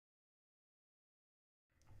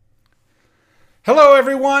Hello,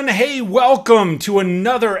 everyone. Hey, welcome to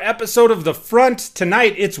another episode of The Front.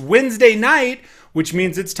 Tonight, it's Wednesday night, which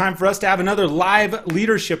means it's time for us to have another live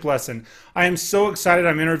leadership lesson. I am so excited.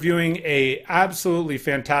 I'm interviewing a absolutely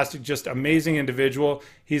fantastic, just amazing individual.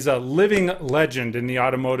 He's a living legend in the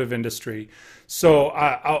automotive industry. So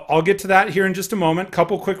I'll get to that here in just a moment.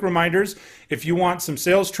 Couple quick reminders. If you want some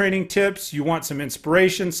sales training tips, you want some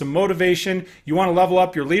inspiration, some motivation, you want to level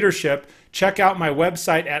up your leadership, check out my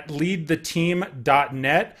website at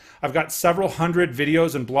leadtheteam.net. I've got several hundred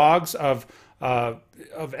videos and blogs of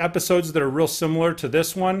episodes that are real similar to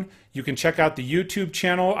this one. You can check out the YouTube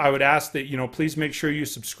channel. I would ask that, please make sure you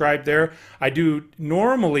subscribe there. I do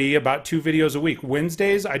normally about 2 videos a week.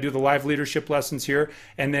 Wednesdays, I do the live leadership lessons here.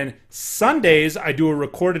 And then Sundays, I do a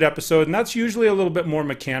recorded episode. And that's usually a little bit more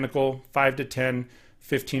mechanical, 5 to 10,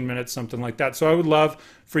 15 minutes, something like that. So I would love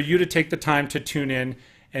for you to take the time to tune in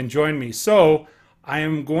and join me. So I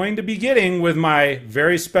am going to be getting with my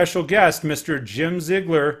very special guest, Mr. Jim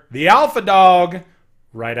Ziegler, the Alpha Dawg,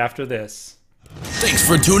 right after this. Thanks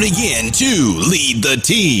for tuning in to Lead the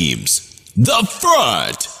Teams, The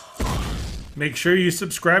Front. Make sure you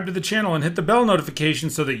subscribe to the channel and hit the bell notification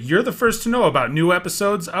so that you're the first to know about new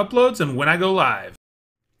episodes, uploads, and when I go live.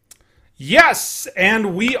 Yes,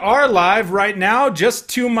 and we are live right now. Just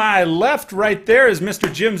to my left right there is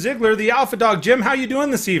Mr. Jim Ziegler, the Alpha Dawg. Jim, how you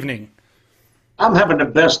doing this evening? I'm having the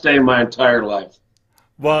best day of my entire life.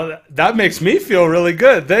 Well, that makes me feel really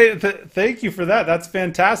good. Thank you for that. That's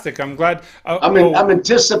fantastic. I'm glad. I'm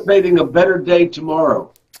anticipating a better day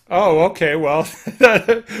tomorrow. Oh, okay. Well,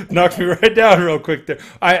 that knocked me right down real quick there.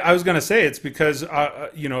 I was going to say it's because,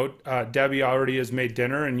 Debbie already has made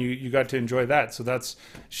dinner and you got to enjoy that. So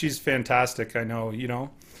she's fantastic. I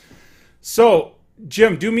know. So,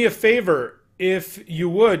 Jim, do me a favor. If you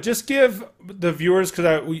would, just give the viewers,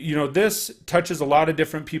 because this touches a lot of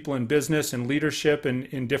different people in business and leadership and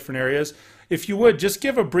in different areas. If you would, just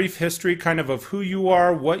give a brief history kind of who you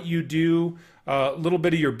are, what you do, a little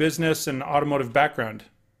bit of your business and automotive background.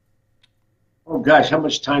 Oh gosh, how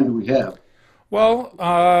much time do we have? Well,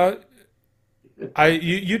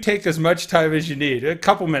 you take as much time as you need. A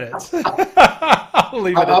couple minutes. I'll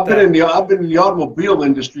leave it at that. I've been in the automobile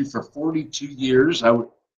industry for 42 years.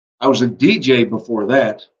 I was a DJ before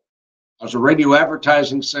that. I was a radio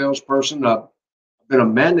advertising salesperson. I've been a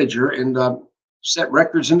manager and set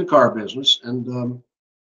records in the car business and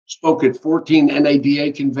spoke at 14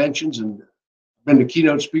 NADA conventions and been the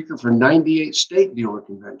keynote speaker for 98 state dealer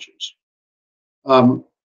conventions.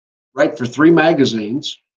 Write for 3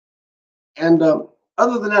 magazines. And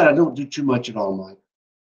other than that, I don't do too much at all, Mike.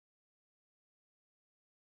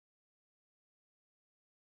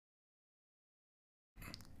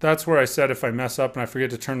 That's where I said if I mess up and I forget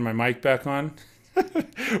to turn my mic back on.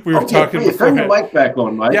 We were talking before. Turn the mic back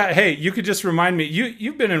on, Mike. Yeah, hey, you could just remind me.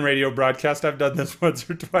 You've been in radio broadcast. I've done this once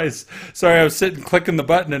or twice. Sorry, I was sitting clicking the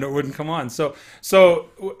button and it wouldn't come on. So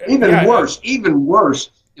even worse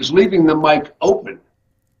is leaving the mic open.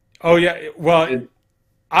 Oh yeah, well,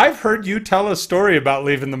 I've heard you tell a story about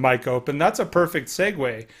leaving the mic open. That's a perfect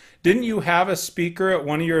segue. Didn't you have a speaker at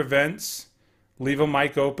one of your events leave a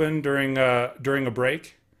mic open during a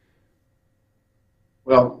break?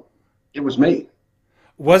 Well, it was me.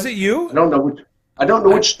 Was it you? I don't know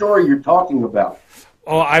which story you're talking about.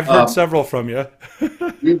 Oh, I've heard several from you.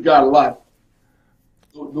 You've got a lot.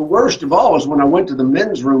 The worst of all is when I went to the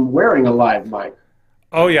men's room wearing a live mic.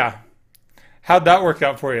 Oh yeah. How'd that work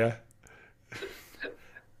out for you?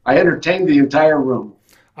 I entertained the entire room.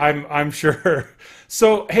 I'm sure.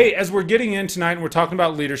 So, hey, as we're getting in tonight and we're talking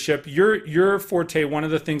about leadership, your forte, one of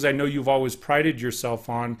the things I know you've always prided yourself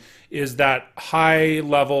on is that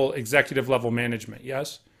high-level, executive-level management,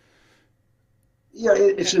 yes? Yeah,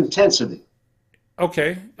 it's intensity.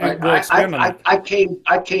 Okay. We'll expand on that. I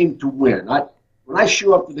came to win. When I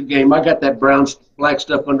show up to the game, I got that black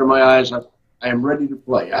stuff under my eyes. I am ready to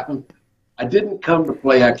play. I didn't come to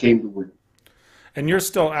play. I came to win. And you're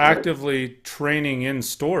still actively training in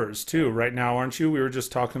stores too, right now, aren't you? We were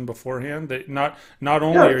just talking beforehand that not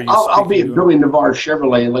only are you. I'll be at Billy Navarre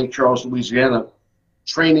Chevrolet in Lake Charles, Louisiana,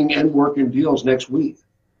 training and working deals next week.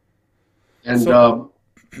 And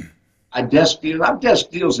I've desk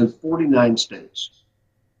deals in 49 states.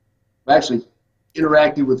 I've actually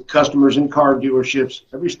interacted with customers in car dealerships,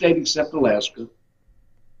 every state except Alaska.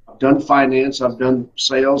 I've done finance. I've done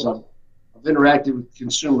sales. I've interacted with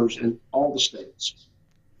consumers in all the states.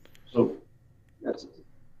 So that's a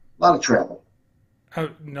lot of travel.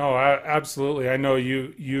 No, absolutely. I know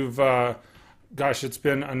you've gosh, it's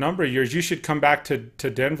been a number of years. You should come back to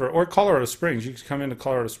Denver or Colorado Springs. You could come into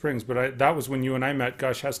Colorado Springs, but that was when you and I met.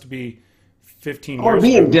 Gosh, has to be 15 I'm going years to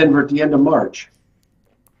be ago. in Denver at the end of March.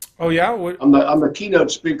 Oh yeah, what I'm the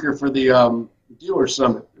keynote speaker for the Dealer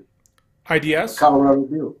Summit, IDS? Colorado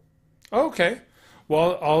Dealer. Okay.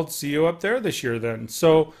 Well, I'll see you up there this year then.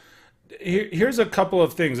 So here's a couple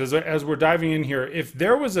of things as we're diving in here. If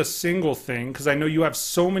there was a single thing, because I know you have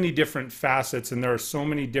so many different facets and there are so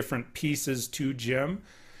many different pieces to Jim,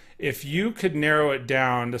 if you could narrow it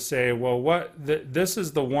down to say, well, this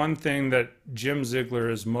is the one thing that Jim Ziegler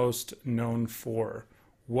is most known for,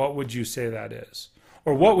 what would you say that is?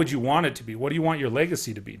 Or what would you want it to be? What do you want your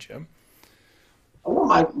legacy to be, Jim? I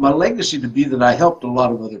want my legacy to be that I helped a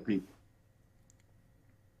lot of other people.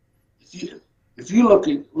 If you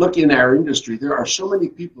look in our industry, there are so many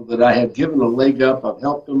people that I have given a leg up. I've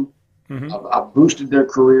helped them. Mm-hmm. I've boosted their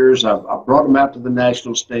careers. I've brought them out to the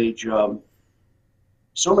national stage.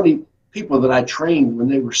 So many people that I trained when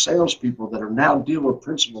they were salespeople that are now dealer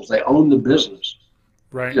principals. They own the business.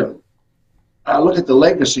 Right. You know, I look at the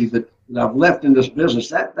legacy that I've left in this business.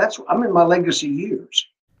 That's I'm in my legacy years.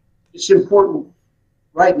 It's important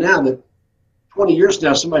right now that 20 years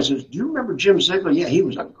now, somebody says, "Do you remember Jim Ziegler?" Yeah, he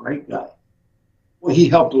was a great guy. Well, he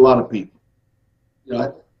helped a lot of people. You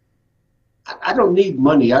know, I don't need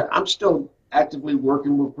money. I'm still actively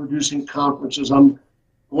working. We're producing conferences. I'm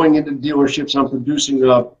going into dealerships. I'm producing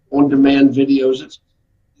on-demand videos. It's,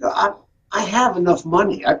 you know, I have enough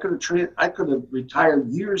money. I could have retired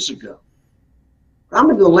years ago. But I'm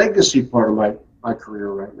in the legacy part of my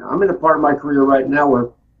career right now. I'm in a part of my career right now where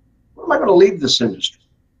am I going to leave this industry?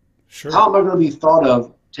 Sure. How am I going to be thought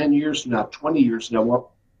of 10 years from now, 20 years from now?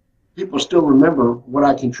 Well, people still remember what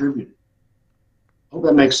I contributed. Hope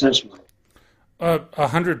that makes sense, Mike.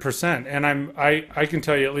 100%. And I can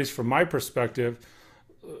tell you, at least from my perspective,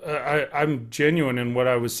 I'm genuine in what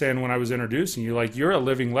I was saying when I was introducing you. Like, you're a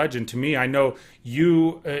living legend to me. I know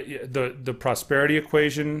you, the Prosperity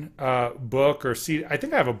Equation book or CD. I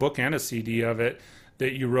think I have a book and a CD of it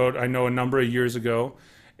that you wrote, I know, a number of years ago.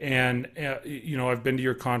 And, you know, I've been to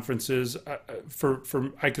your conferences.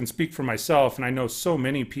 I can speak for myself, and I know so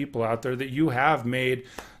many people out there that you have made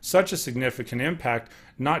such a significant impact,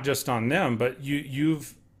 not just on them, but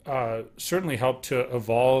you've certainly helped to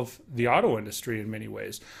evolve the auto industry in many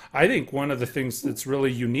ways. I think one of the things that's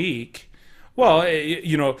really unique, well,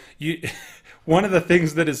 you know, one of the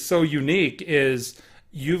things that is so unique is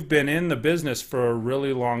you've been in the business for a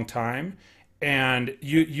really long time. And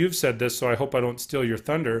you've said this, so I hope I don't steal your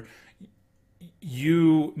thunder.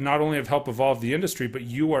 You not only have helped evolve the industry, but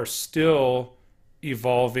you are still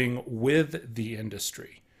evolving with the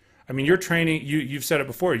industry. I mean, you're training. You've said it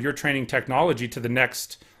before. You're training technology to the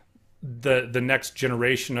next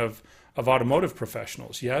generation of automotive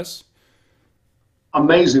professionals. Yes.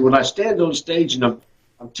 Amazing. When I stand on stage and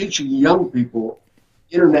I'm teaching young people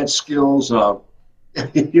internet skills, you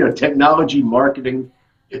know, technology, marketing.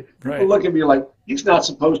 People look at me like, he's not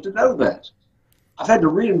supposed to know that. I've had to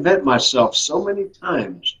reinvent myself so many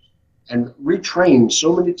times and retrain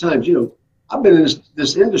so many times. You know, I've been in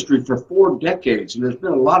this industry for 4 decades, and there's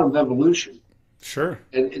been a lot of evolution. Sure.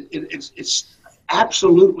 And it's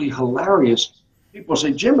absolutely hilarious. People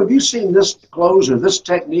say, "Jim, have you seen this close or this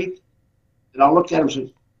technique?" And I'll look at them and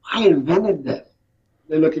say, "I invented that."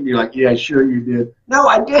 They look at me like, "Yeah, sure you did." No,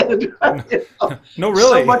 I did. You know, no,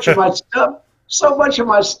 really. So much of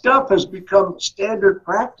my stuff has become standard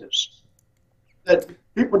practice that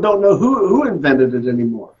people don't know who invented it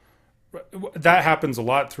anymore. That happens a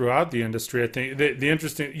lot throughout the industry. I think the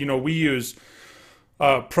interesting, you know, we use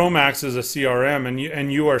Promax as a CRM,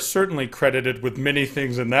 and you are certainly credited with many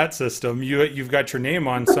things in that system. You've got your name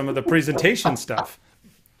on some of the presentation stuff,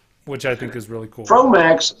 which I think is really cool.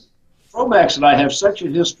 Promax and I have such a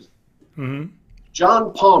history. Mm-hmm.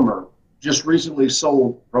 John Palmer just recently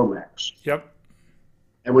sold Promax. Yep.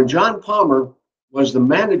 And when John Palmer was the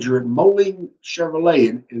manager at Moline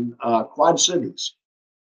Chevrolet in Quad Cities,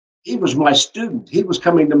 he was my student. He was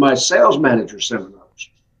coming to my sales manager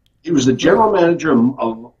seminars. He was the general manager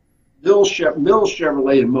of Mills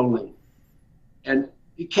Chevrolet in Moline. And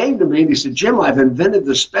he came to me and he said, "Jim, I've invented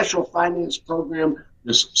this special finance program,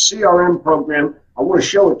 this CRM program. I want to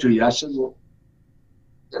show it to you." I said, "Well,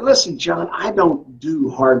 listen, John, I don't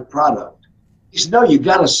do hard product." He said, "No, you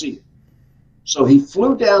got to see it." So he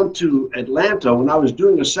flew down to Atlanta when I was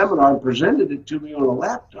doing a seminar and presented it to me on a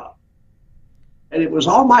laptop. And it was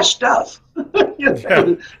all my stuff. You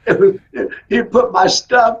know, yeah. He put my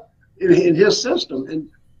stuff in his system. And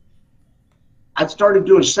I started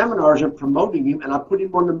doing seminars and promoting him, and I put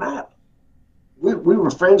him on the map. We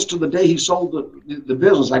were friends till the day he sold the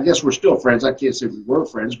business. I guess we're still friends. I can't say we were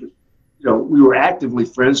friends, but you know, we were actively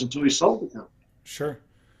friends until he sold the company. Sure.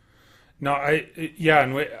 No,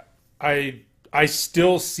 and I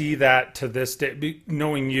still see that to this day,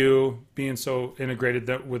 knowing you, being so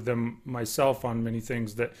integrated with them myself on many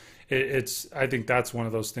things, that I think that's one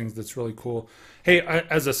of those things that's really cool. Hey,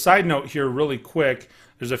 as a side note here, really quick,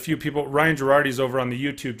 there's a few people. Ryan Girardi's over on the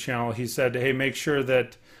YouTube channel. He said, hey, make sure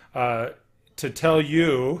that to tell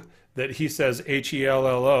you that he says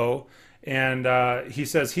HELLO. And he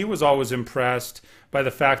says he was always impressed by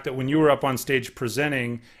the fact that when you were up on stage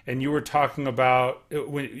presenting and you were talking about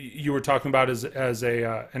as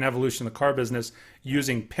an evolution of the car business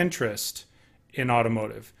using Pinterest in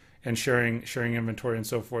automotive and sharing inventory and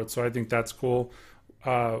so forth. So I think that's cool.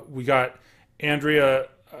 We got Andrea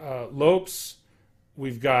Lopes,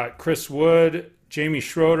 we've got Chris Wood, Jamie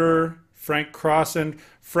Schroeder, Frank Crossan.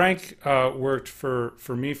 Frank worked for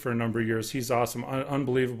me for a number of years. He's awesome,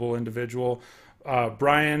 unbelievable individual.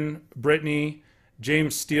 Brian, Brittany,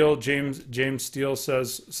 James Steele. James Steele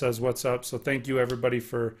says what's up. So thank you everybody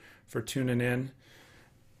for tuning in.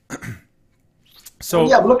 So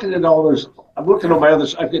yeah, I'm looking at all those. I'm looking on my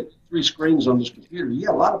others. I've got 3 screens on this computer.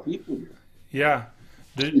 Yeah, a lot of people here. Yeah,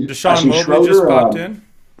 Deshaun Mobley just popped in.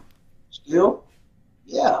 Steele.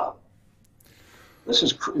 Yeah, this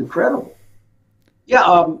is incredible.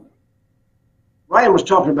 Yeah, Ryan was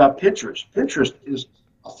talking about Pinterest. Pinterest is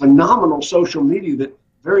a phenomenal social media that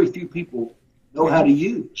very few people know how to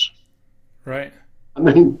use. Right. I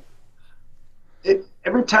mean,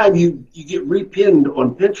 every time you get repinned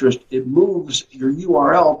on Pinterest, it moves your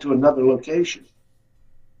URL to another location.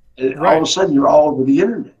 And all of a sudden, you're all over the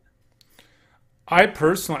internet. I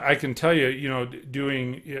personally, I can tell you,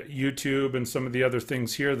 doing YouTube and some of the other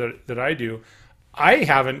things here that I do, I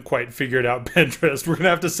haven't quite figured out Pinterest. We're going to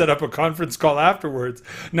have to set up a conference call afterwards.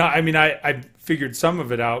 No, I mean, I figured some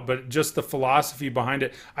of it out, but just the philosophy behind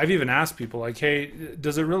it. I've even asked people like, hey,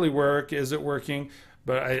 does it really work? Is it working?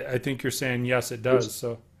 But I think you're saying, yes, it does.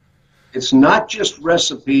 So it's not just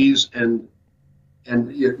recipes and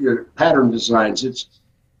your pattern designs.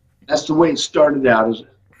 That's the way it started out. Is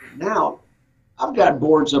now I've got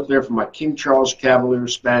boards up there for my King Charles Cavalier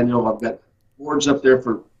Spaniel. I've got boards up there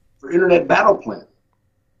for Internet Battle Plan.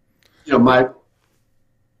 My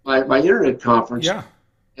internet conference. Yeah.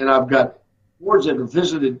 And I've got boards that are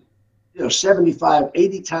visited, 75,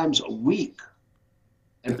 80 times a week.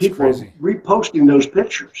 And That's people crazy. are reposting those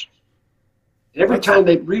pictures. And every time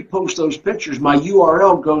they repost those pictures, my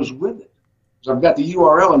URL goes with it. So I've got the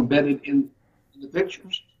URL embedded in the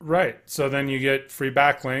pictures. Right. So then you get free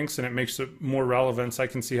backlinks and it makes it more relevance. I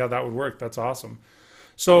can see how that would work. That's awesome.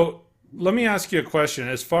 So let me ask you a question.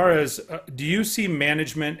 As far as, do you see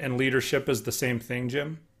management and leadership as the same thing,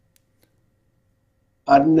 Jim?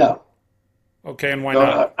 No. Okay, and why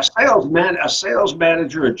not? A sales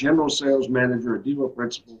manager, a general sales manager, a dealer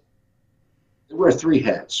principal, they wear 3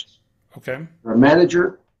 hats. Okay. They're a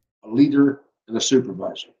manager, a leader, and a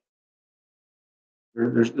supervisor.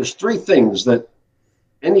 There's 3 things that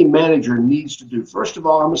any manager needs to do. First of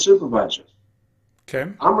all, I'm a supervisor.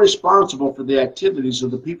 Okay. I'm responsible for the activities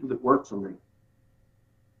of the people that work for me.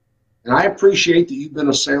 And I appreciate that you've been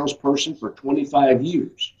a salesperson for 25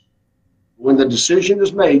 years. When the decision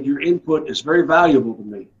is made, your input is very valuable to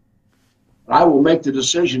me. But I will make the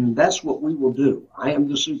decision, and that's what we will do. I am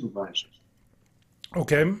the supervisor.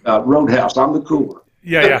 Okay. Roadhouse, I'm the cooler.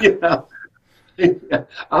 Yeah.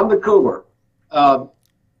 I'm the cooler.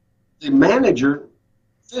 The manager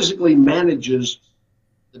physically manages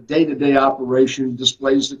the day-to-day operation,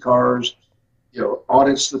 displays the cars,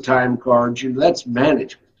 audits the time cards. That's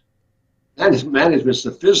management. Management's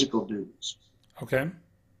the physical duties. Okay.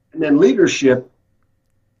 And then leadership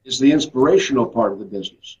is the inspirational part of the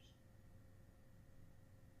business.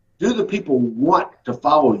 Do the people want to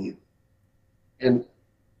follow you? And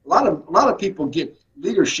a lot of people get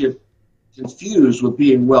leadership confused with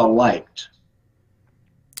being well liked.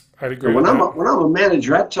 I'd agree. When I'm a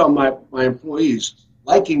manager, I tell my employees,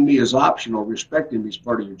 liking me is optional, respecting me is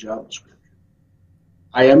part of your job description.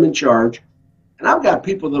 I am in charge, and I've got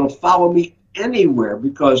people that'll follow me anywhere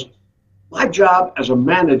because my job as a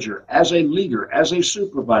manager, as a leader, as a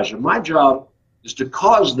supervisor, my job is to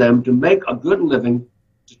cause them to make a good living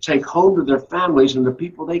to take home to their families and the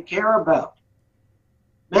people they care about.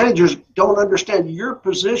 Managers don't understand your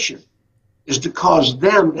position is to cause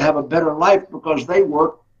them to have a better life because they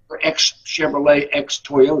work for X Chevrolet, X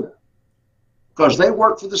Toyota. Because they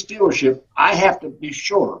work for this dealership, I have to be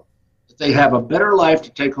sure that they have a better life to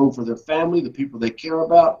take home for their family, the people they care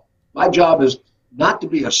about. My job is not to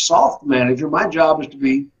be a soft manager. My job is to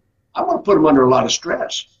be, I want to put them under a lot of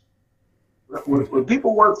stress. When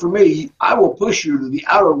people work for me, I will push you to the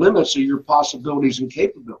outer limits of your possibilities and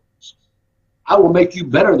capabilities. I will make you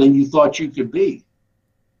better than you thought you could be.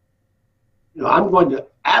 I'm going to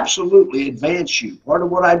absolutely advance you. Part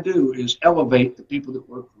of what I do is elevate the people that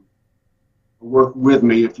work with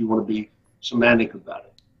me, if you want to be semantic about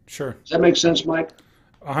it. Sure. Does that make sense, Mike?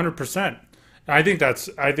 100%. I think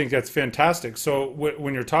that's fantastic. So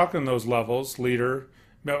when you're talking those levels, leader,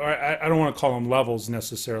 I don't want to call them levels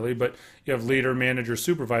necessarily, but you have leader, manager,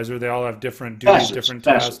 supervisor. They all have different duties, different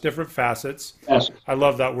tasks, different facets. I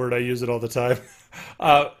love that word. I use it all the time.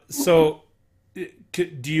 So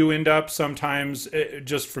do you end up sometimes,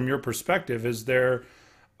 just from your perspective, is there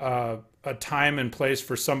a time and place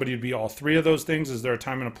for somebody to be all three of those things? Is there a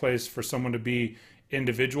time and a place for someone to be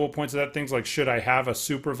individual points of that? Things like, should I have a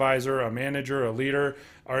supervisor, a manager, a leader,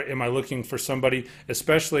 or am I looking for somebody,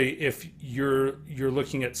 especially if you're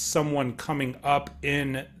looking at someone coming up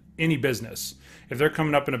in any business? If they're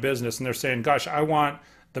coming up in a business and they're saying, gosh, I want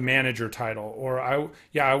the manager title, or I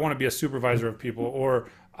want to be a supervisor of people, or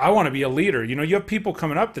I want to be a leader. You have people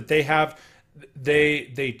coming up that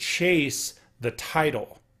they chase the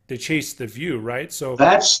title, they chase the view, right? So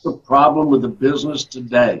that's the problem with the business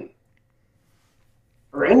today,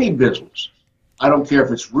 or any business. I don't care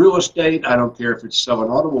if it's real estate, I don't care if it's selling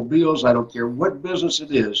automobiles, I don't care what business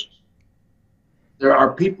it is. There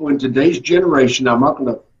are people in today's generation, I'm not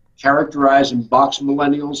going to characterize and box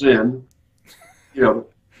millennials in,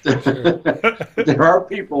 there are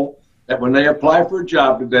people that when they apply for a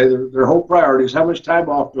job today, their whole priority is how much time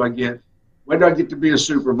off do I get? When do I get to be a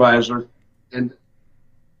supervisor? And,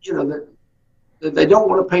 they don't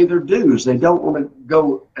want to pay their dues. They don't want to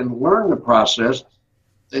go and learn the process.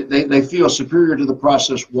 They feel superior to the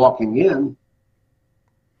process walking in.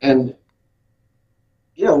 And,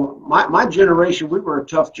 my generation, we were a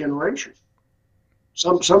tough generation.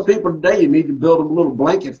 Some people today, you need to build them a little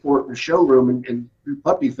blanket for it in the showroom and do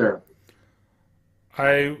puppy therapy.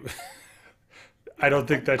 I don't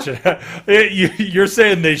think that should you're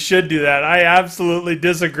saying they should do that. I absolutely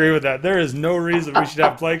disagree with that. There is no reason we should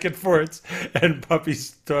have blanket forts and puppy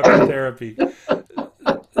therapy.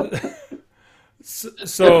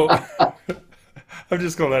 So I'm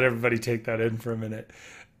just going to let everybody take that in for a minute.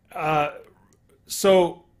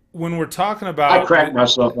 So when we're talking about... I crack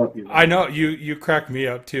myself up. I know, you crack me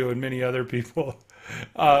up too, and many other people.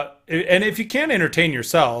 And if you can't entertain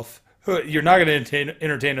yourself, you're not going to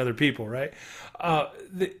entertain other people, right?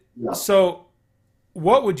 No. So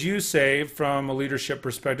what would you say from a leadership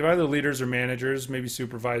perspective, either leaders or managers, maybe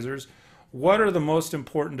supervisors, what are the most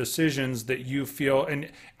important decisions that you feel, and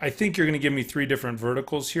I think you're going to give me three different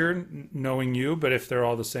verticals here, knowing you, but if they're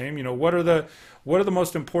all the same, what are the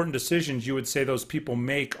most important decisions you would say those people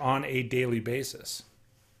make on a daily basis?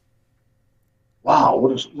 Wow,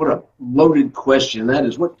 what a loaded question that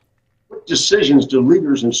is. What decisions do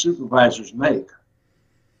leaders and supervisors make?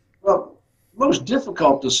 Well, the most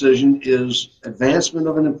difficult decision is advancement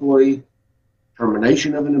of an employee,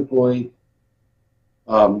 termination of an employee,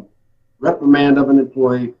 reprimand of an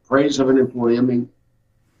employee, praise of an employee. I mean,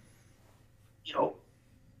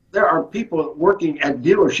 there are people working at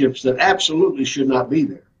dealerships that absolutely should not be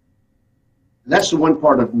there. And that's the one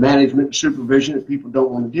part of management and supervision that people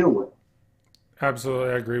don't want to deal with. Absolutely,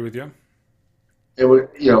 I agree with you. And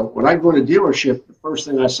when I go to a dealership, the first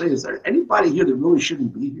thing I say is, there anybody here that really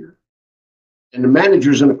shouldn't be here? And the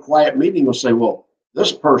managers in a quiet meeting will say, well,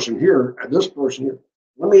 this person here and this person here.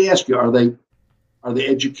 Let me ask you, are they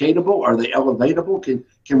educatable? Are they elevatable?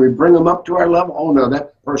 Can we bring them up to our level? Oh no,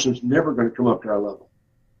 that person's never going to come up to our level.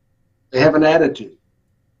 They have an attitude,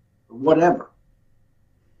 or whatever.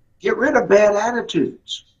 Get rid of bad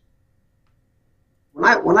attitudes.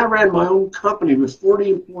 When I ran my own company with 40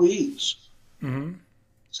 employees, mm-hmm.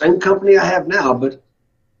 Same company I have now, but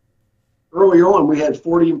early on we had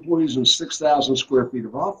 40 employees and 6,000 square feet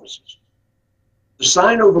of offices. The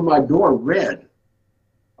sign over my door read,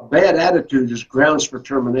 "A bad attitude is grounds for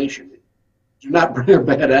termination. Do not bring a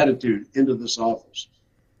bad attitude into this office."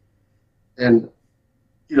 And,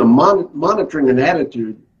 monitoring an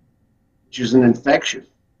attitude, which is an infection.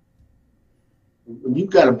 When you've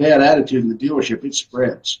got a bad attitude in the dealership, it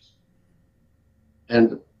spreads.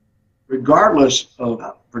 And regardless of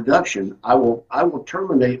production, I will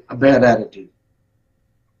terminate a bad attitude.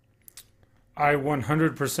 I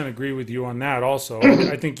 100% agree with you on that also.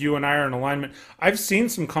 I think you and I are in alignment. I've seen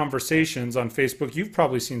some conversations on Facebook. You've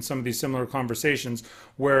probably seen some of these similar conversations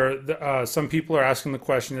where some people are asking the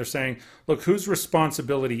question. They're saying, look, whose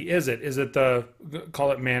responsibility is it? Is it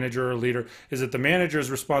call it manager or leader? Is it the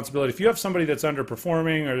manager's responsibility? If you have somebody that's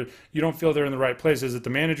underperforming or you don't feel they're in the right place, is it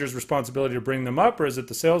the manager's responsibility to bring them up, or is it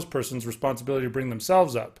the salesperson's responsibility to bring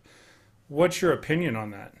themselves up? What's your opinion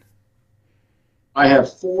on that? I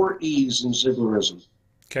have 4 E's in Zieglerism.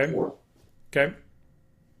 Okay. 4. Okay.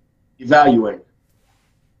 evaluate.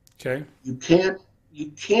 Okay. You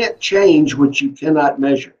can't change what you cannot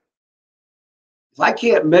measure. If I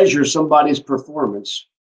can't measure somebody's performance,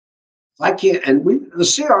 if I can't, the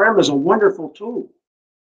CRM is a wonderful tool.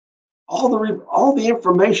 All the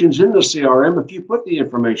information's in the CRM if you put the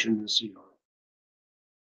information in the CRM.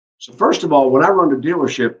 So first of all, when I run a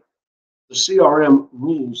dealership, the CRM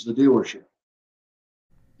rules the dealership.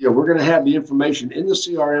 We're going to have the information in the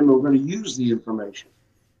CRM and we're going to use the information.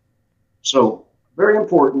 So very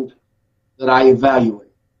important that I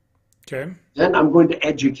evaluate. Okay. Then I'm going to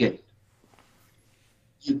educate.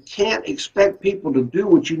 You can't expect people to do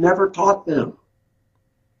what you never taught them.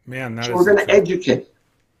 Man, so we're going to educate.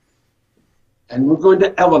 And we're going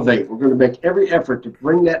to elevate. We're going to make every effort to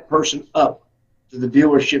bring that person up to the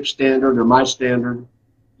dealership standard or my standard,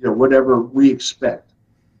 whatever we expect.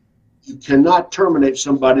 You cannot terminate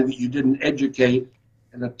somebody that you didn't educate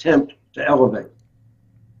and attempt to elevate.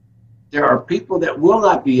 There are people that will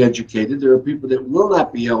not be educated. There are people that will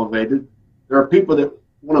not be elevated. There are people that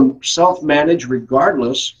want to self-manage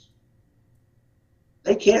regardless.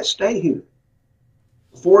 They can't stay here.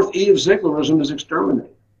 The fourth E of Zieglerism is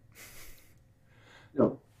exterminate.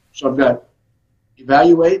 So I've got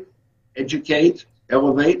evaluate, educate,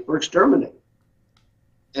 elevate, or exterminate.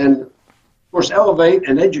 And of course, elevate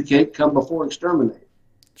and educate come before exterminate.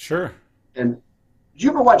 Sure. And did you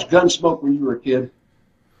ever watch Gunsmoke when you were a kid?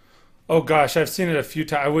 Oh gosh, I've seen it a few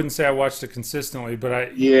times. I wouldn't say I watched it consistently, but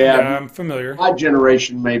I'm familiar. My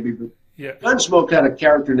generation maybe, but yeah. Gunsmoke had a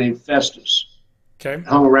character named Festus. Okay.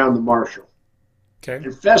 Hung around the marshal. Okay.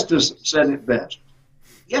 And Festus said it best.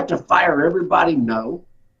 You have to fire everybody? No.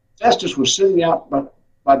 Festus was sitting out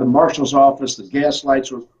by the marshal's office. The gas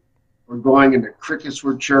lights were going and the crickets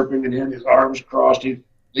were chirping, and he had his arms crossed. He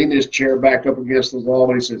leaned his chair back up against the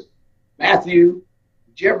wall and he said, Matthew,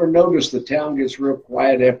 did you ever notice the town gets real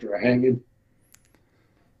quiet after a hanging?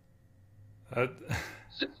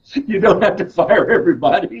 You don't have to fire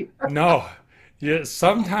everybody. No. Yeah,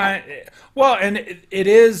 sometimes. Well, and it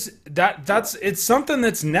is it's something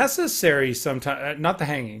that's necessary sometimes. Not the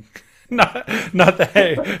hanging, not the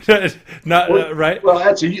hang, right. Well,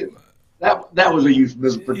 that was a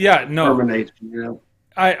euphemism for termination.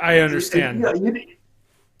 I understand.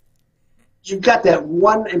 You've got that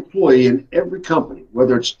one employee in every company,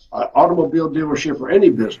 whether it's an automobile dealership or any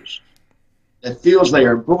business, that feels they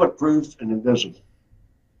are bulletproof and invisible.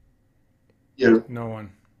 No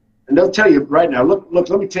one. And they'll tell you right now, look, let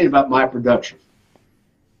me tell you about my production.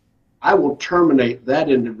 I will terminate that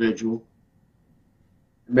individual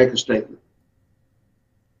and make a statement.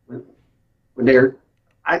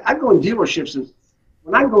 I go in dealerships, and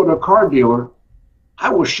when I go to a car dealer, I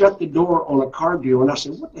will shut the door on a car dealer and I say,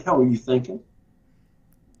 what the hell are you thinking?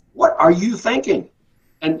 What are you thinking?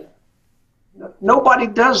 And nobody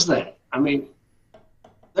does that. I mean,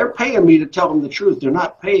 they're paying me to tell them the truth. They're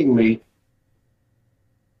not paying me.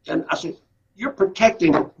 And I said, you're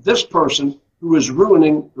protecting this person who is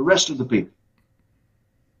ruining the rest of the people.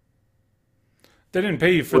 They didn't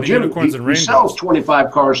pay you for the Jim, unicorns and rainbows. He sells 25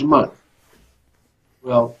 cars a month.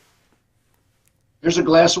 Well, here's a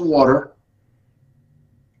glass of water,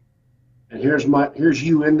 and here's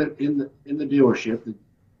you in the dealership.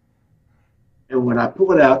 And when I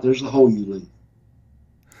pull it out, there's the hole you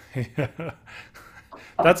leave.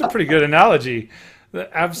 That's a pretty good analogy.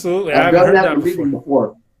 Absolutely, I've done that in meeting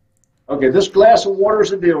before. Okay, this glass of water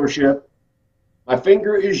is a dealership. My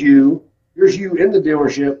finger is you. Here's you in the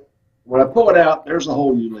dealership. When I pull it out, there's the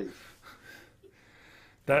hole you leave.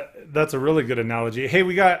 That's a really good analogy. Hey,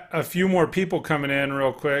 we got a few more people coming in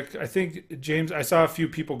real quick. I think, James, I saw a few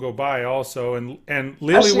people go by also. And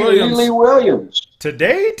Lily Williams. Lily Williams.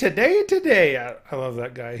 Today. I love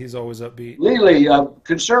that guy. He's always upbeat. Lily,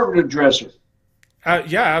 conservative dresser.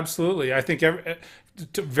 Yeah, absolutely. I think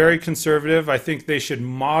very conservative. I think they should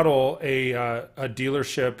model a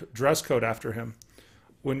dealership dress code after him.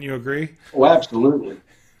 Wouldn't you agree? Oh, absolutely.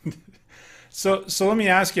 So let me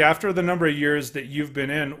ask you, after the number of years that you've been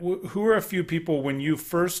in, who are a few people when you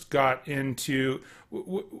first got into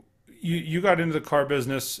you got into the car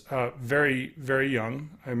business very, very young,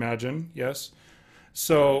 I imagine, yes?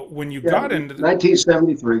 So when you got into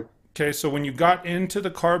 1973. Okay, so when you got into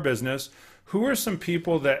the car business, who are some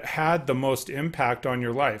people that had the most impact on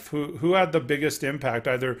your life? Who had the biggest impact,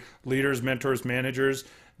 either leaders, mentors, managers,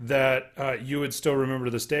 that you would still remember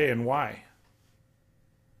to this day, and why?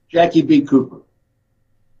 Jackie B. Cooper.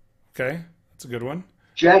 Okay, that's a good one.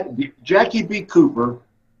 Jackie B. Cooper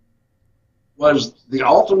was the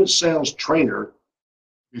ultimate sales trainer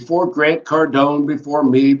before Grant Cardone, before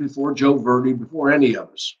me, before Joe Verdi, before any of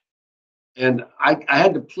us. And I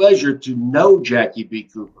had the pleasure to know Jackie B.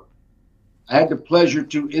 Cooper. I had the pleasure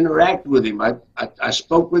to interact with him. I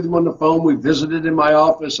spoke with him on the phone. We visited in my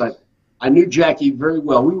office. I knew Jackie very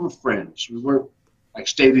well. We were friends. We weren't like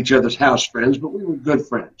stayed at each other's house friends, but we were good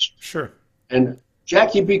friends. Sure. And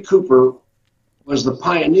Jackie B. Cooper was the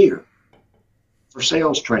pioneer for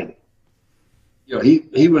sales training. You know,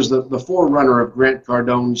 he was the forerunner of Grant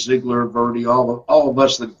Cardone, Ziegler, Verdi, all of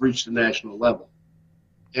us that have reached the national level.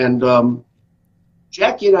 And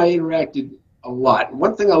Jackie and I interacted a lot.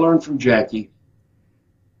 One thing I learned from Jackie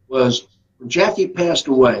was when Jackie passed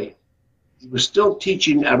away, he was still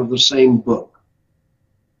teaching out of the same book.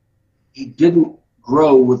 He didn't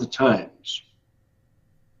grow with the times.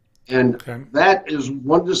 And that is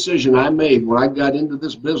one decision I made when I got into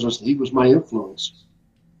this business. He was my influence,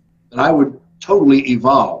 that I would totally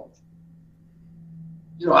evolve.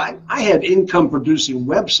 You know, I had income producing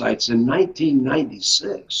websites in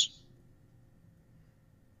 1996.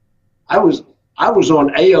 I was on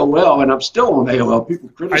AOL, and I'm still on AOL. People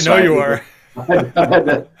criticize me. I know you are.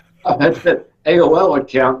 I've had that AOL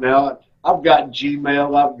account now. I've got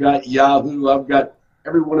Gmail, I've got Yahoo, I've got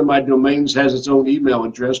every one of my domains has its own email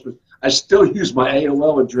address, but I still use my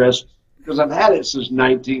AOL address because I've had it since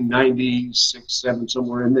 1996, 7,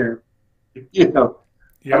 somewhere in there. You know,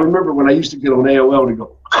 I remember when I used to get on AOL and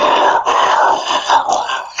go,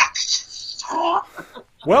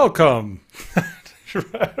 welcome.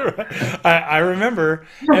 I remember.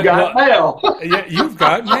 You've got mail. Yeah, you've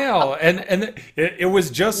got mail, and it was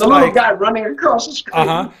just the little guy running across the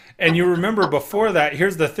screen. And you remember before that.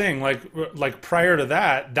 Here's the thing: like prior to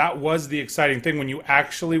that, that was the exciting thing when you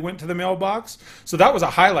actually went to the mailbox. So that was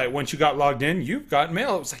a highlight. Once you got logged in, you've got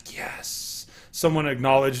mail. It was like, yes, someone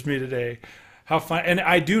acknowledged me today. How fun. And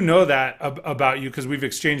I do know that about you because we've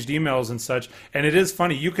exchanged emails and such. And it is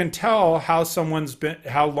funny. You can tell how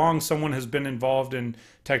long someone has been involved in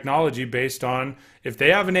technology based on if they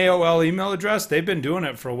have an AOL email address, they've been doing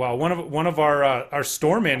it for a while. One of our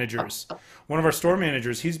store managers,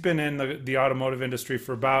 he's been in the automotive industry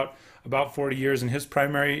for about 40 years, and his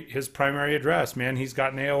primary address, man, he's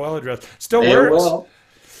got an AOL address. Still AOL.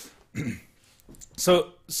 Works.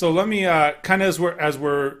 So let me kind of as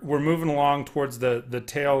we're moving along towards the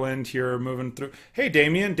tail end here, moving through. Hey,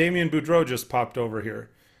 Damien Boudreau just popped over here.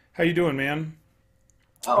 How you doing, man?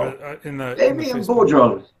 Oh, Damien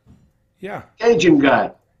Boudreau. Yeah. Cajun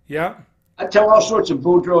guy. Yeah. I tell all sorts of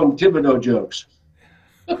Boudreau and Thibodeau jokes.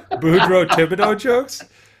 Boudreau Thibodeau jokes?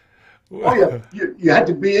 Oh yeah, you had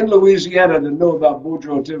to be in Louisiana to know about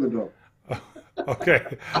Boudreau and Thibodeau. Okay,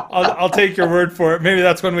 I'll take your word for it. Maybe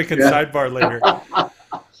that's when we can sidebar later.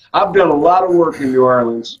 I've done a lot of work in New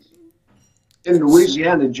Orleans, in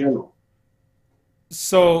Louisiana in general.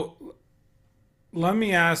 So let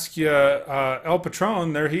me ask you, El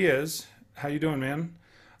Patron, there he is. How you doing, man?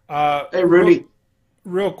 Hey, Rudy.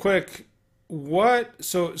 Real quick,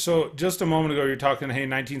 so just a moment ago, you're talking, hey,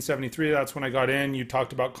 1973, that's when I got in. You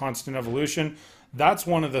talked about constant evolution. That's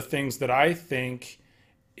one of the things that I think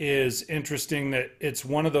is interesting, that it's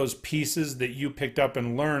one of those pieces that you picked up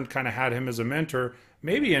and learned, kind of had him as a mentor,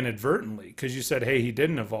 maybe inadvertently, because you said, hey, he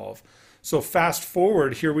didn't evolve. So fast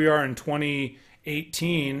forward, here we are in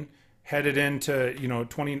 2018, headed into,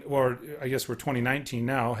 20, or I guess we're 2019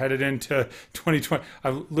 now, headed into 2020.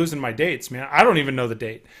 I'm losing my dates, man. I don't even know the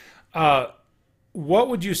date. What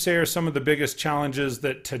would you say are some of the biggest challenges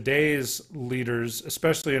that today's leaders,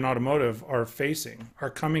 especially in automotive, are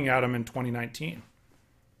coming at them in 2019?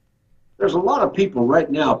 There's a lot of people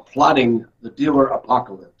right now plotting the dealer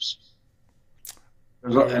apocalypse.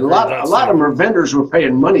 There's a lot of them are vendors we're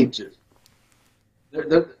paying money to.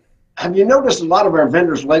 Have you noticed a lot of our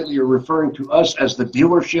vendors lately are referring to us as the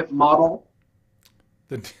dealership model?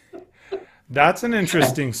 That's an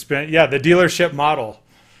interesting spin. Yeah, the dealership model.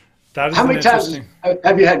 That is How many times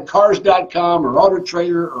have you had Cars.com or Auto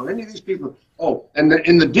Trader or any of these people? Oh, and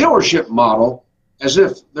in the dealership model, as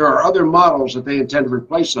if there are other models that they intend to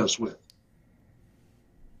replace us with.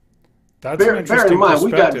 Bear in mind,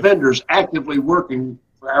 we got vendors actively working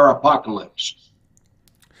for our apocalypse.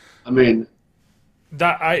 I mean,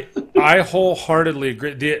 that I wholeheartely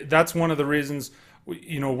agree. That's one of the reasons,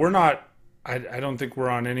 we're not. I don't think we're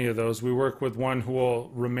on any of those. We work with one who will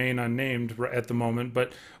remain unnamed at the moment,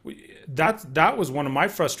 but that was one of my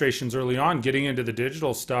frustrations early on, getting into the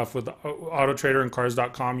digital stuff with AutoTrader and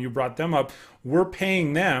Cars.com. You brought them up. We're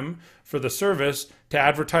paying them for the service to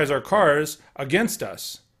advertise our cars against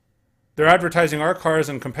us. They're advertising our cars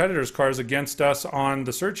and competitors' cars against us on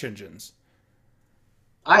the search engines.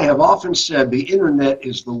 I have often said the internet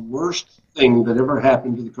is the worst thing that ever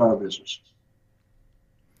happened to the car business.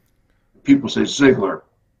 People say, Ziegler,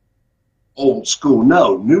 old school.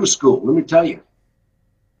 No, new school. Let me tell you.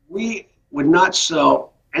 We would not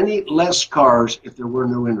sell any less cars if there were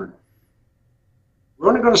no internet. We're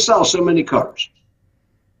only going to sell so many cars.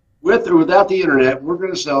 With or without the internet, we're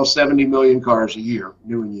going to sell 70 million cars a year,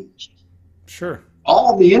 new and used. Sure.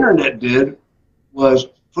 All the internet did was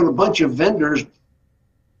put a bunch of vendors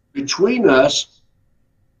between us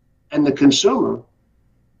and the consumer,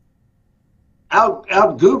 out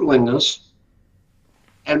Googling us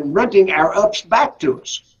and renting our ups back to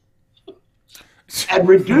us and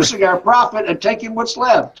reducing our profit and taking what's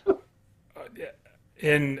left.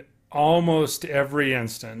 In almost every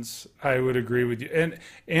instance, I would agree with you.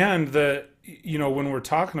 And the, you know, when we're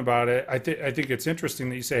talking about it, I think it's interesting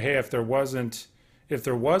that you say, hey, if there wasn't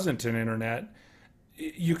an internet,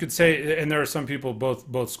 you could say, and there are some people,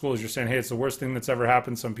 both schools, you're saying, hey, it's the worst thing that's ever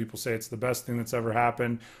happened. Some people say it's the best thing that's ever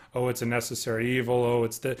happened. Oh, it's a necessary evil. Oh,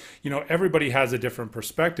 it's the, you know, everybody has a different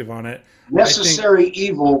perspective on it. Necessary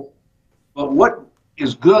evil, but what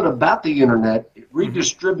is good about the internet, it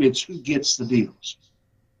redistributes who gets the deals.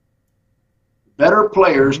 Better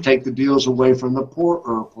players take the deals away from the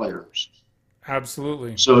poorer players.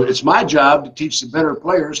 Absolutely. So it's my job to teach the better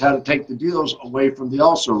players how to take the deals away from the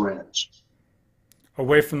also-rans.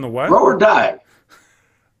 Away from the what? Grow or die.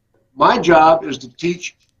 My job is to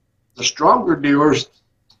teach the stronger dealers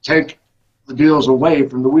to take the deals away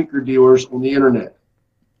from the weaker dealers on the internet.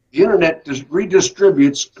 The internet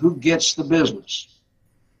redistributes who gets the business.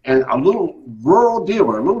 And a little rural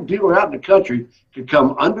dealer, a little dealer out in the country could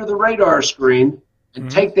come under the radar screen and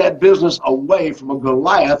take that business away from a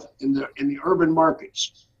Goliath in the urban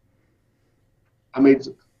markets. I mean,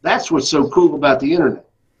 that's what's so cool about the internet.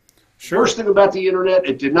 Sure. First thing about the internet,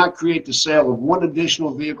 it did not create the sale of one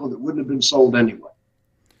additional vehicle that wouldn't have been sold anyway.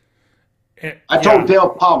 I told Dale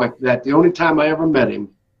Pollock that the only time I ever met him,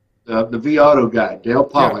 the V-Auto guy, Dale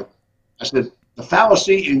Pollock, I said, the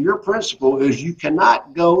fallacy in your principle is you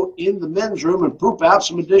cannot go in the men's room and poop out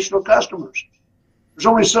some additional customers. There's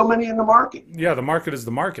only so many in the market. Yeah, the market is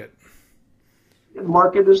the market. The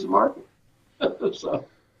market is the market.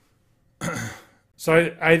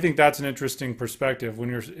 So I think that's an interesting perspective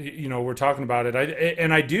when we're talking about it.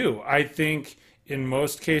 I think in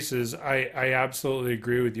most cases, I absolutely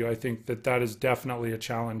agree with you. I think that is definitely a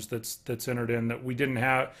challenge that's entered in, that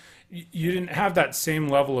you didn't have that same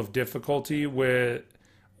level of difficulty with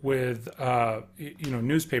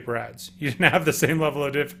newspaper ads. You didn't have the same level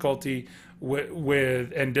of difficulty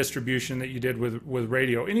with and distribution that you did with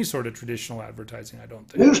radio, any sort of traditional advertising, I don't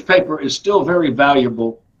think. Newspaper is still very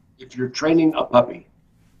valuable if you're training a puppy.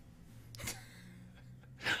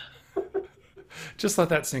 Just let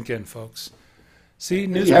that sink in, folks. See,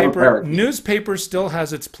 newspaper still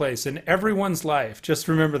has its place in everyone's life. Just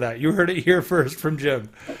remember that. You heard it here first from Jim.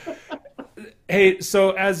 Hey,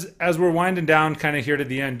 so as we're winding down kind of here to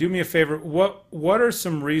the end, do me a favor. What are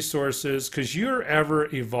some resources, because you're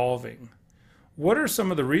ever evolving, what are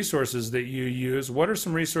some of the resources that you use? What are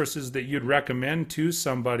some resources that you'd recommend to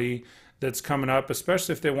somebody that's coming up,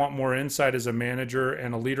 especially if they want more insight as a manager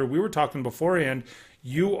and a leader? We were talking beforehand,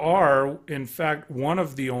 you are, in fact, one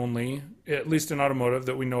of the only, at least in automotive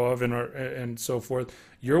that we know of and so forth,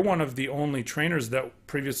 you're one of the only trainers that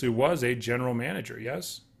previously was a general manager,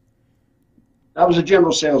 yes? I was a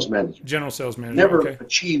general sales manager. General sales manager. Never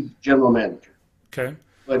achieved general manager. Okay.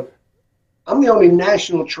 But I'm the only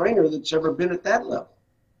national trainer that's ever been at that level,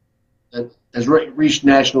 that has reached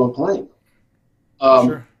national acclaim.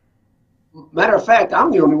 Sure. Matter of fact, I'm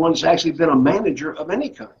the only one that's actually been a manager of any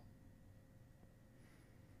kind.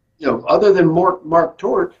 Other than Mark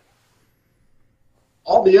Tort,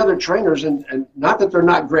 all the other trainers, and not that they're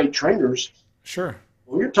not great trainers. Sure.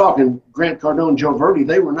 When you're talking Grant Cardone, Joe Verdi,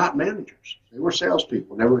 they were not managers. They were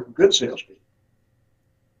salespeople. They were good salespeople.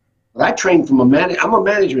 But I trained from I'm a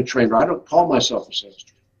management trainer. I don't call myself a sales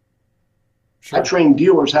trainer. Sure. I train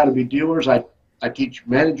dealers how to be dealers. I teach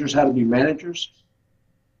managers how to be managers.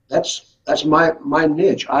 That's my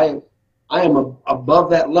niche. I am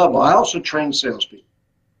above that level. I also train salespeople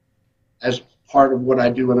as part of what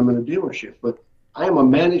I do when I'm in a dealership. But I am a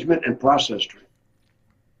management and process trainer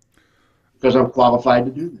because I'm qualified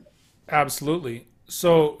to do that. Absolutely.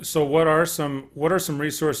 So what are some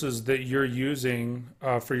resources that you're using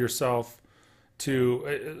for yourself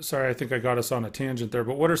to? Sorry, I think I got us on a tangent there.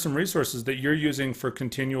 But what are some resources that you're using for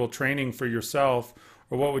continual training for yourself,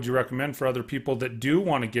 or what would you recommend for other people that do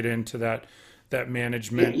want to get into that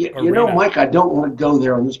management arena? Mike, I don't want to go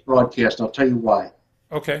there on this broadcast. I'll tell you why.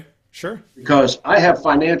 Okay, sure. Because I have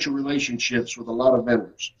financial relationships with a lot of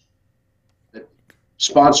vendors that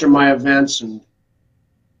sponsor my events, and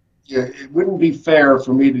it wouldn't be fair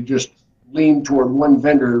for me to just lean toward one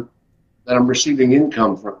vendor that I'm receiving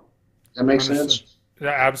income from. Does that make sense?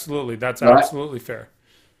 Absolutely. That's Right? absolutely fair.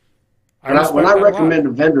 When I recommend a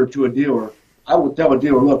vendor to a dealer, I will tell a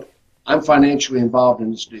dealer, look, I'm financially involved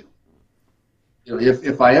in this deal. You know,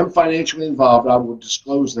 if I am financially involved, I will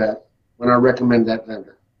disclose that when I recommend that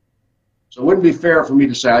vendor. So it wouldn't be fair for me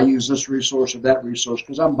to say I use this resource or that resource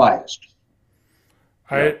because I'm biased.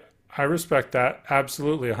 I respect that.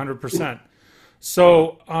 Absolutely. 100%.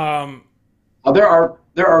 So, there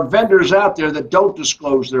are vendors out there that don't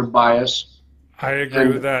disclose their bias. I agree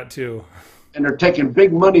with that too. And they're taking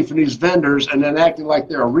big money from these vendors and then acting like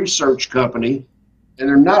they're a research company, and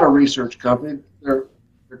they're not a research company. They're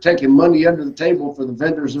taking money under the table for the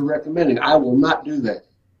vendors they're recommending. I will not do that.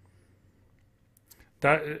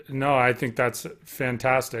 No, I think that's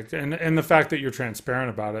fantastic, and the fact that you're transparent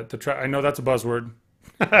about it. I know that's a buzzword,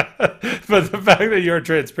 but the fact that you're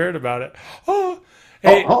transparent about it. Oh,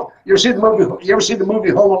 hey, you ever see the movie? You ever see the movie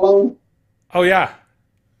Home Alone? Oh yeah,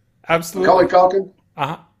 absolutely. Macaulay Culkin.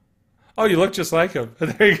 Oh, you look just like him.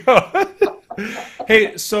 There you go.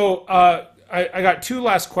 Hey, so I got two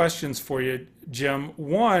last questions for you, Jim.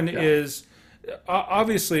 One is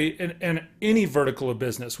obviously in any vertical of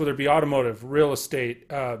business, whether it be automotive, real estate,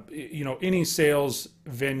 any sales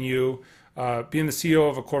venue, being the CEO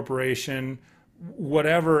of a corporation,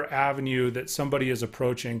 whatever avenue that somebody is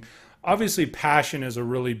approaching. Obviously, passion is a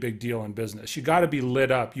really big deal in business. You got to be lit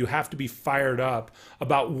up. You have to be fired up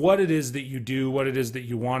about what it is that you do, what it is that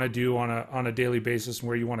you want to do on a daily basis, and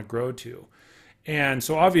where you want to grow to. And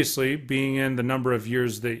so, obviously, being in the number of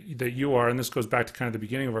years that you are, and this goes back to kind of the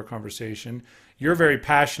beginning of our conversation, you're very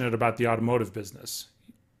passionate about the automotive business.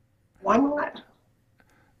 Why not?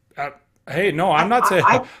 Hey, no, I'm not saying.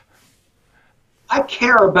 I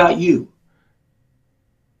care about you.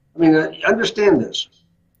 I mean, understand this.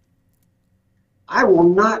 I will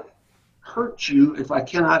not hurt you if I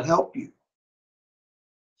cannot help you.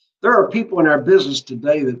 There are people in our business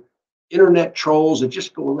today that internet trolls that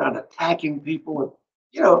just go around attacking people, and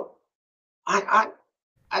I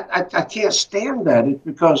can't stand that. It's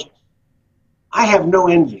because I have no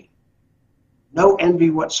envy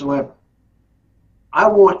whatsoever. I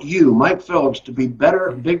want you, Mike Phillips, to be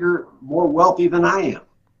better, bigger, more wealthy than I am.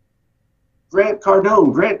 Grant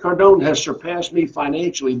Cardone has surpassed me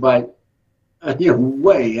financially by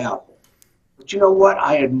way out there. But you know what?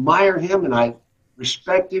 I admire him and I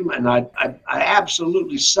respect him, and I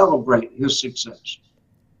absolutely celebrate his success.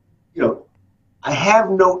 I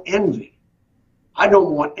have no envy. I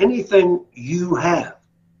don't want anything you have.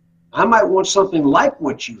 I might want something like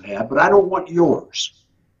what you have, but I don't want yours.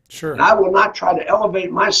 Sure. And I will not try to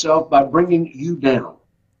elevate myself by bringing you down,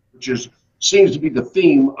 which seems to be the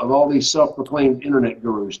theme of all these self-proclaimed internet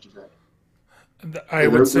gurus today. I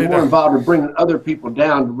would say they're more involved in bringing other people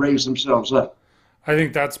down to raise themselves up. I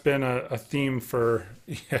think that's been a theme for,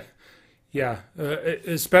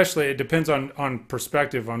 especially it depends on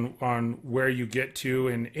perspective on where you get to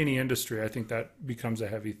in any industry. I think that becomes a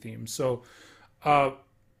heavy theme. So, how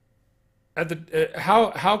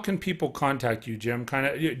can people contact you, Jim?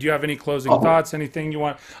 Do you have any closing thoughts? Anything you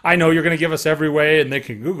want? I know you're going to give us every way, and they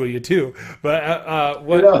can Google you too. But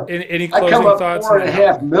any closing I come up thoughts?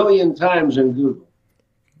 4.5 million times in Google.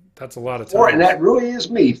 That's a lot of times. And that really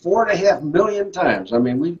is me. 4.5 million times. I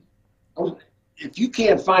mean, if you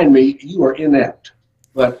can't find me, you are inept.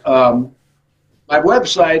 But my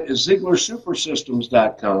website is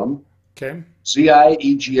ZieglerSuperSystems.com. Okay.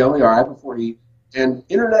 ZIEGLER before E. And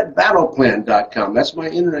InternetBattlePlan.com. That's my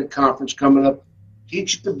internet conference coming up.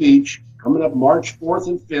 Teach at the Beach, coming up March 4th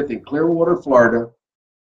and 5th in Clearwater, Florida.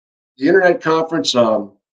 The internet conference,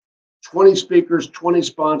 20 speakers, 20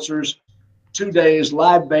 sponsors, 2 days,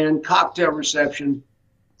 live band, cocktail reception,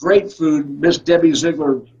 great food. Miss Debbie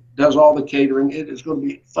Ziegler does all the catering. It is going to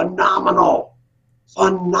be phenomenal.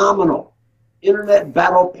 Phenomenal.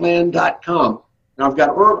 InternetBattlePlan.com. Now, I've got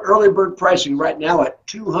early bird pricing right now at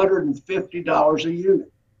 $250 a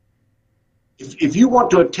unit. If you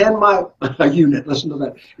want to attend a unit, listen to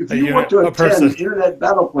that. If you want to attend Internet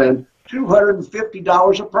Battle Plan,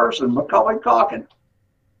 $250 a person, Macaulay Culkin.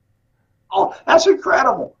 Oh, that's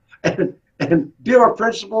incredible. And dealer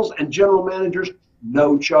principals and general managers,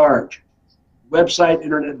 no charge. Website,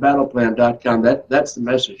 InternetBattlePlan.com. That's the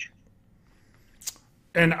message.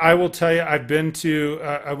 And I will tell you, I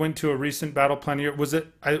went to a recent battle plan year. Was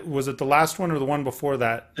it the last one or the one before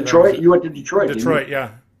that? Detroit? You went to Detroit. Detroit,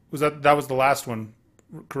 yeah. That was the last one,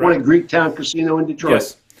 correct? One at Greektown Casino in Detroit.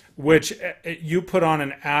 Yes. Which you put on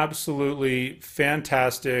an absolutely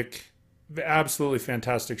fantastic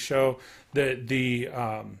show. The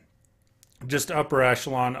just upper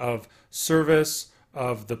echelon of service,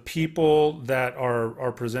 of the people that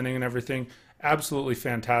are presenting and everything. absolutely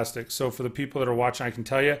fantastic. So for the people that are watching, I can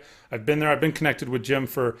tell you, I've been there. I've been connected with Jim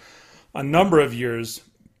for a number of years,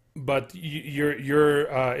 but your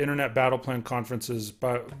internet battle plan conferences,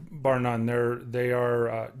 bar none, they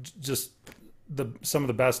are just some of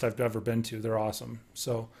the best I've ever been to. They're awesome.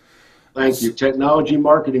 So thank you. Technology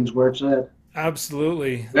marketing's where it's at.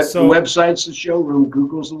 Absolutely. So the website's the showroom.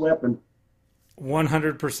 Google's the weapon.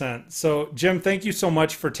 100%. So Jim, thank you so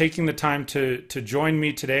much for taking the time to join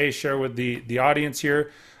me today, share with the audience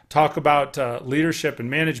here, talk about leadership and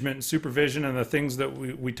management and supervision and the things that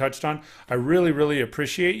we touched on. I really, really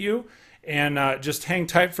appreciate you. And just hang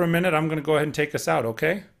tight for a minute. I'm going to go ahead and take us out,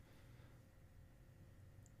 okay?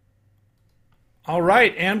 All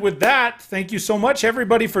right. And with that, thank you so much,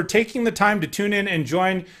 everybody, for taking the time to tune in and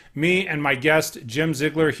join me and my guest, Jim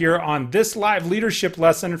Ziegler, here on this live leadership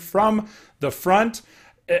lesson from the front.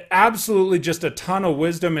 Absolutely just a ton of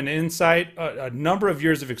wisdom and insight, a number of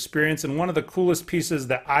years of experience. And one of the coolest pieces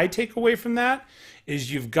that I take away from that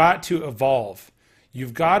is you've got to evolve.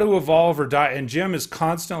 You've got to evolve or die. And Jim is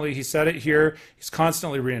constantly, he said it here, he's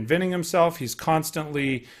constantly reinventing himself. He's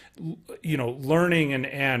constantly, learning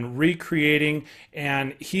and recreating.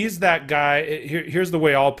 And he's that guy. Here's the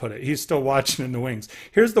way I'll put it. He's still watching in the wings.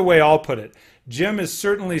 Here's the way I'll put it. Jim is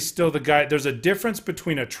certainly still the guy. There's a difference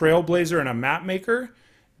between a trailblazer and a map maker.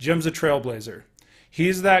 Jim's a trailblazer.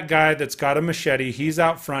 He's that guy that's got a machete. He's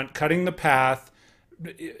out front cutting the path.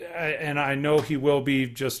 And I know he will be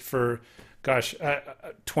just for,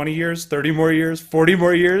 20 years, 30 more years, 40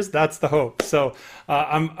 more years. That's the hope. So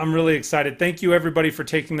I'm really excited. Thank you, everybody, for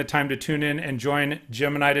taking the time to tune in and join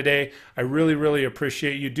Jim and I today. I really, really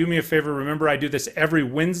appreciate you. Do me a favor. Remember, I do this every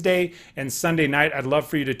Wednesday and Sunday night. I'd love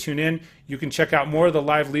for you to tune in. You can check out more of the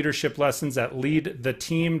live leadership lessons at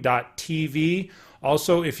leadtheteam.tv.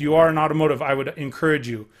 Also, if you are an automotive, I would encourage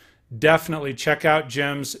you, definitely check out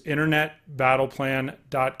Jim's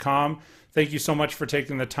internetbattleplan.com. Thank you so much for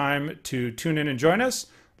taking the time to tune in and join us.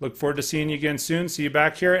 Look forward to seeing you again soon. See you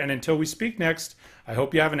back here. And until we speak next, I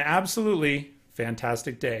hope you have an absolutely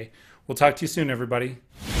fantastic day. We'll talk to you soon, everybody.